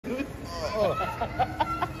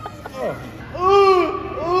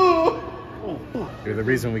You're the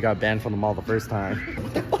reason we got banned from the mall the first time.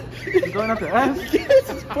 You going up the ass? Yes,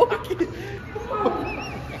 it's fucking.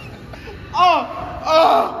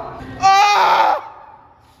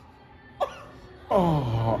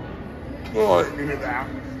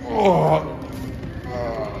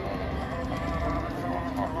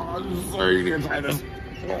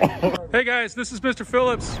 Hey guys, this is Mr.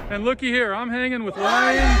 Phillips, and looky here, I'm hanging with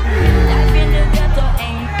Lion. Life in the ghetto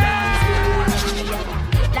ain't easy.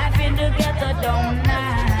 Life in the ghetto don't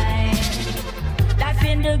nice. Life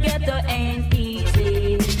in the ghetto ain't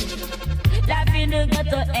easy. Life in the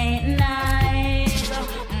ghetto ain't nice.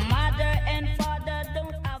 Mother and father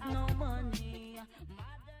don't have no money.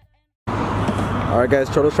 Alright guys,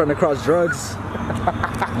 Cholo's trying to cross drugs.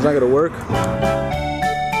 It's not gonna work.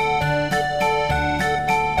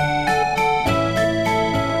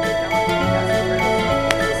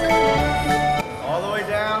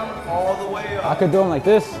 I could do them like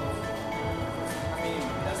this. I mean,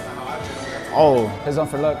 that's not how I do it. Oh, his on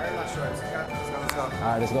for luck. I'm not sure. Let's go.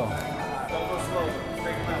 Alright, let's go. Don't go slow.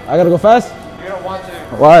 Break him out. I gotta go fast? You don't want to.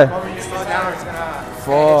 Why? Whenever you slow down, it's gonna.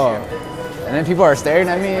 Fuck. And then people are staring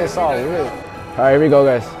at me. It's all weird. Alright, here we go,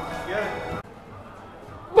 guys.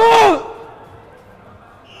 No!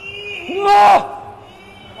 No!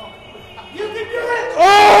 You can do it!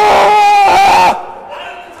 Oh!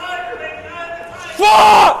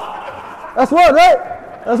 Fuck! That's one, right?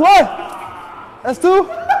 That's one. That's two.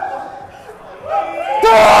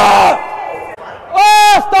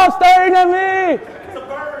 Oh, stop staring at me! It's a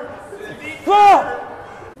bird. Fuck!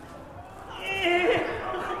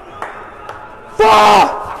 Fuck!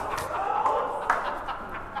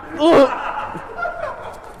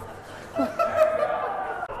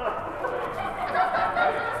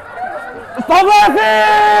 Stop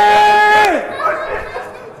laughing!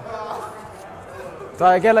 Do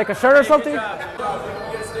I get like a shirt or something? Get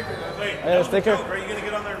a sticker. Wait, I get a sticker? are you gonna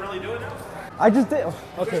get on there and really do it now? I just did.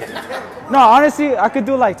 Okay. No, honestly, I could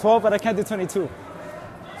do like 12, but I can't do 22.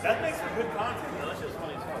 That makes for good content, though. That's just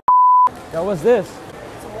funny as fuck. Yo, what's this?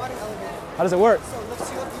 It's a water elevator. How does it work? So it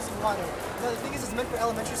lifts you up using water. Now the thing is, it's meant for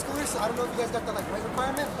elementary schoolers, so I don't know if you guys got the like weight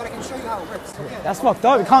requirement, but I can show you how it works. Okay. That's fucked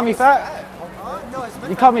up. You call me fat? No, it's meant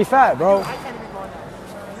You for call me fat, bro. I can't even go on that.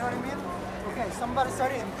 You know what I mean? Okay, so I'm about to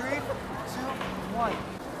start it in 3, 2, 1.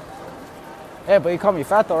 Yeah, but you call me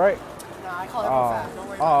fat though, right? Nah, I call everyone fat. Don't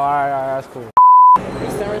worry Oh, alright, that's cool.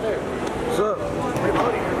 Stand right there. What's up?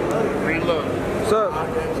 Reload. What's up?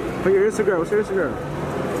 Put your Instagram. What's your Instagram?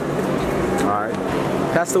 Alright.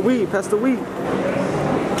 Pass the weed. Pass the weed.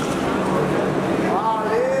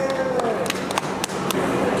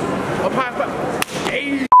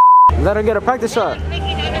 Let her get a practice shot. You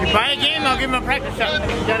buy a game, I'll give him a practice shot. You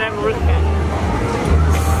gotta have a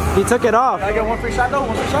wristband. He took it off. I got one free shot though.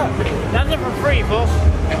 One free shot. Nothing for free, fool.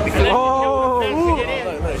 Oh!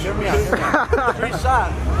 Look, hear me out. Free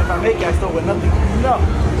shot. If I make it, I still win nothing. No,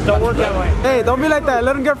 don't work that way. Hey, don't be like that.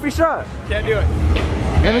 Let him get a free shot. Can't do it.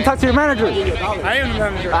 Let me talk to your manager. I am the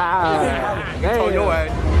manager. Hey, Yo,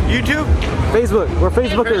 YouTube? Facebook. We're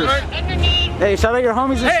Facebookers. Hey, shout out your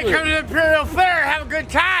homies and Hey, shit. come to the Imperial Fair, have a good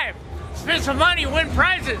time. Spend some money, win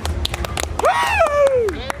prizes.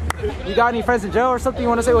 You got any friends in jail or something you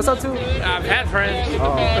want to say what's up to? I've had friends,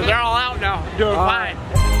 but they're all out now, doing fine.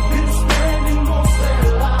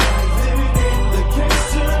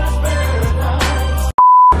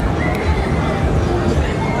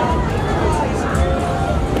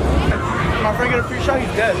 my friend get a free shot, he's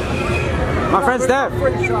dead. My friend's deaf.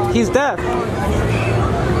 He's deaf.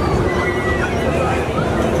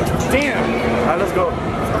 Damn. Alright, let's go.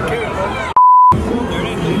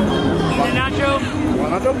 The nacho?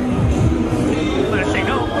 Want nacho? Better say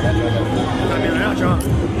no. I mean, the nacho.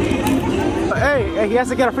 Hey, he has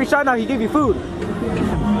to get a free shot now. He gave you food.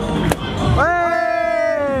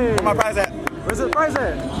 Hey! Where my prize at? Where's the prize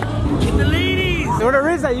at? Get the ladies. Where the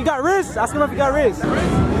Riz at? You got Riz? Ask him if you got Riz.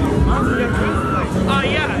 Oh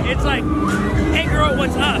yeah, it's like, hey girl,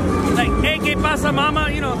 what's up? Like, hey, que pasa, mama?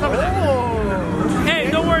 You know, stuff like that. Hey,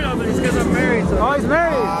 don't worry about this because I'm married. So. Oh, he's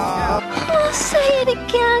married. Oh, say it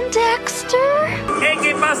again, Dexter. Hey,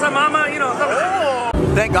 que pasa, mama? You know, stuff like that.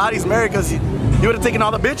 Thank God he's married because he would have taken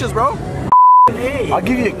all the bitches, bro. I'll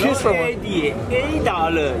give you a kiss for one.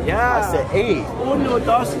 $8. Yeah. I said 8.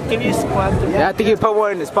 Yeah, I think he put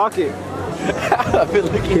one in his pocket. I've been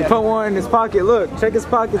looking He put one in his pocket. Look, check his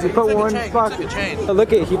pockets. He put one in his pocket.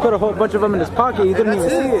 Look at, he put a whole bunch of them in his pocket. He didn't even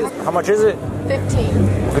see it. How much is it?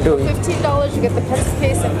 15. We do it. $15, you get the pencil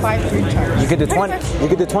case and 5 free charge. You could do 20. You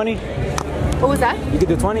could do 20. What was that? You could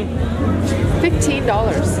do 20.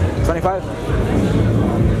 $15. 25.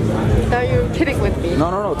 Now you kidding with me.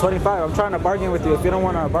 No, 25. I'm trying to bargain with you. If you don't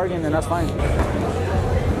want to bargain, then that's fine.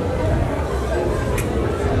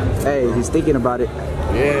 Hey, he's thinking about it.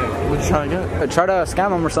 Yeah, what you trying to get? Try to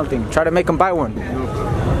scam him or something. Try to make him buy one.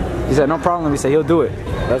 He said, no problem. He said, he'll do it.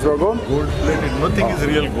 That's where we're going? Gold plated. Nothing is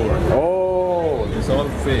real gold. Oh. It's all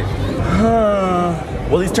fake.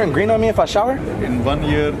 Will these turn green on me if I shower? In 1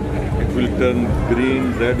 year, it will turn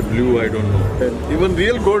green, red, blue, I don't know. Even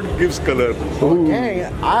real gold gives color. Okay,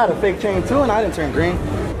 I had a fake chain too and I didn't turn green.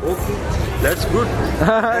 That's good.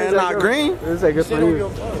 And not green. It's like good for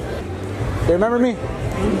you. You remember me?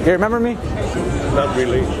 You remember me? Not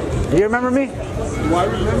really. You remember me? Do I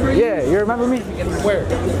remember you? Yeah, you remember me? Where?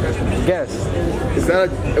 Guess. Is that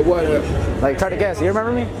what? Like, try to guess. You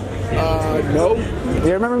remember me? No.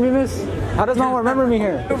 You remember me, miss? How does no one remember me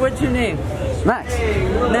here? What's your name? Max.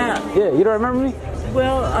 Matt. Yeah, you don't remember me?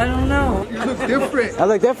 Well, I don't know. You look different. I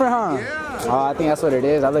look different, huh? Yeah. Oh, I think that's what it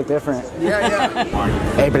is. I look different. Yeah.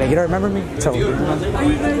 Hey, but like, you don't remember me? Are you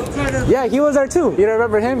guys part of... Yeah, he was there too. You don't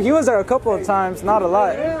remember him? He was there a couple of times, not a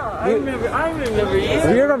lot. Yeah, I remember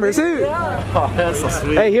you. You remember too? Yeah. Oh, that's so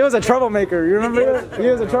sweet. Hey, he was a troublemaker. You remember that? He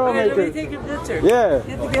was a Okay, let me troublemaker. take a picture. Yeah.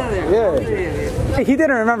 Get together. Yeah. He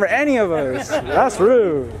didn't remember any of us. That's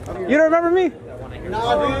rude. You don't remember me?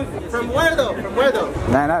 No, dude. From where though? From where though?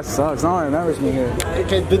 Man, that sucks. No one remembers me here.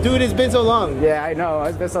 Okay, the dude has been so long. Yeah, I know.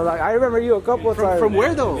 It's been so long. I remember you a couple of times. From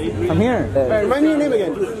where though? From here. Alright, remind me your name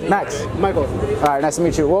again. Max. Michael. All right, nice to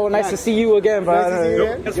meet you. Well, nice to see you again. But Nice to see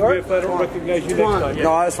you again. If I don't recognize you next time.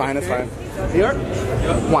 No, that's fine, that's fine. York?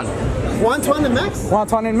 One. Juan and Max?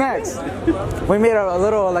 Juan and Max. We made a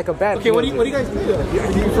little, like a bet. Okay, what do you guys play though?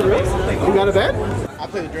 You for real? You got a bed? I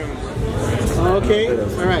play the drums. Okay,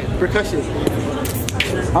 alright. Percussion.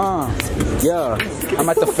 Yeah, I'm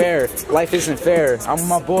at the fair. Life isn't fair. I'm with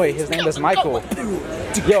my boy. His name is Michael.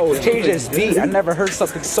 Yo, change this beat. I never heard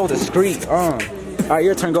something so discreet. All right,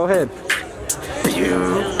 your turn. Go ahead.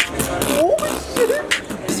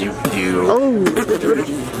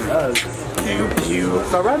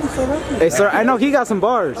 Hey, sir, I know he got some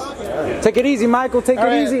bars. Take it easy, Michael. Take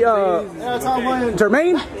it easy.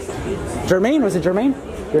 Jermaine? Jermaine? Was it Jermaine?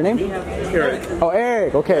 Your name? Eric. Oh,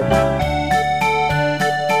 Eric. Okay.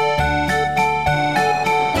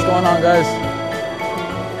 What's going on, guys?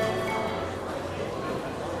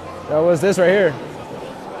 What's this right here?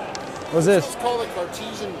 What's this? It's called a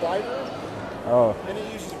Cartesian diver, Oh. and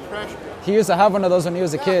it uses pressure. He used to have one of those when he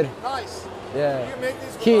was a kid. Nice. Yeah. You make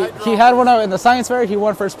these He had one out in the science fair. He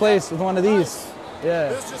won first place with one of these. Yeah.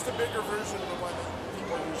 This is just a bigger version of the one that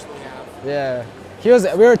people usually have. Yeah.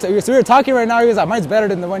 We were talking right now. He was like, mine's better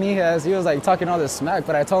than the one he has. He was like talking all this smack,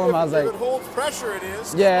 but I told him I was like, If it holds pressure, it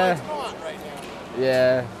is. Yeah. Mine's not right now.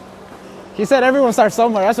 yeah. He said everyone starts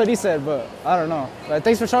somewhere. That's what he said, but I don't know. But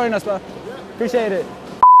thanks for showing us, bro. Appreciate it.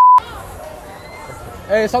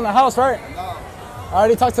 Hey, it's on the house, right? I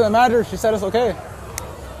already talked to the manager. She said it's okay.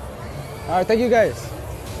 All right, thank you guys.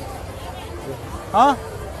 Huh?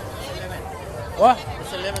 What?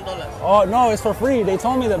 It's $11. Oh, no, it's for free. They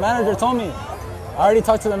told me, the manager told me. I already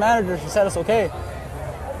talked to the manager. She said it's okay.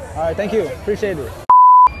 All right, thank you. Appreciate it.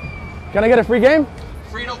 Can I get a free game?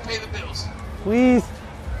 Free, don't pay the bills. Please.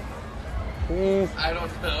 Please. I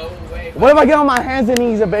don't know. Wait. What if I get on my hands and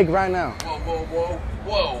knees a bake right now?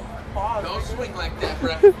 Whoa. Don't swing like that,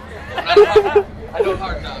 bro. I don't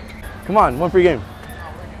hard knock. Come on, one free game.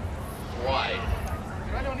 Why?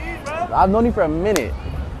 I've known you for a minute.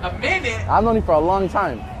 A minute? I've known you for a long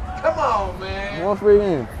time. Come on, man. One free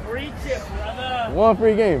game. Reach it, brother. One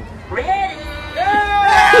free game. Ready?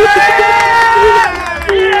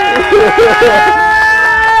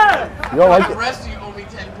 Yo, like The rest of you owe me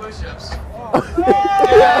 10 push-ups.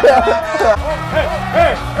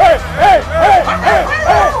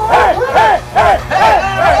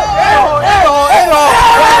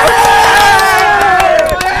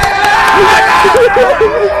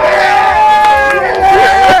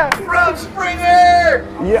 From Springer!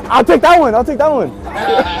 Yeah, I'll take that one. I'll take that one.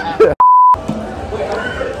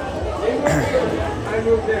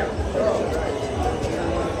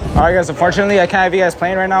 All right, guys. Unfortunately, I can't have you guys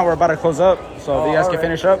playing right now. We're about to close up, so if you guys can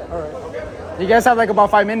finish up. You guys have like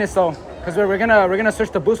about 5 minutes though, because we're gonna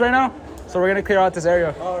switch the booths right now. So we're gonna clear out this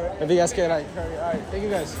area. If you guys can, like, hurry. All right. Thank you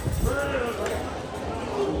guys.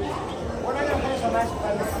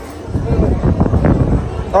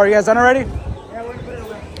 Are you guys done already? Yeah, we're gonna put it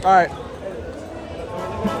away. All right.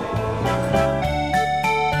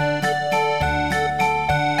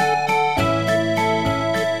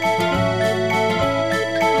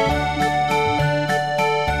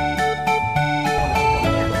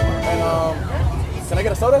 Can I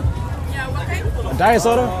get a soda? Yeah, what kind? A diet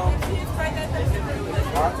soda?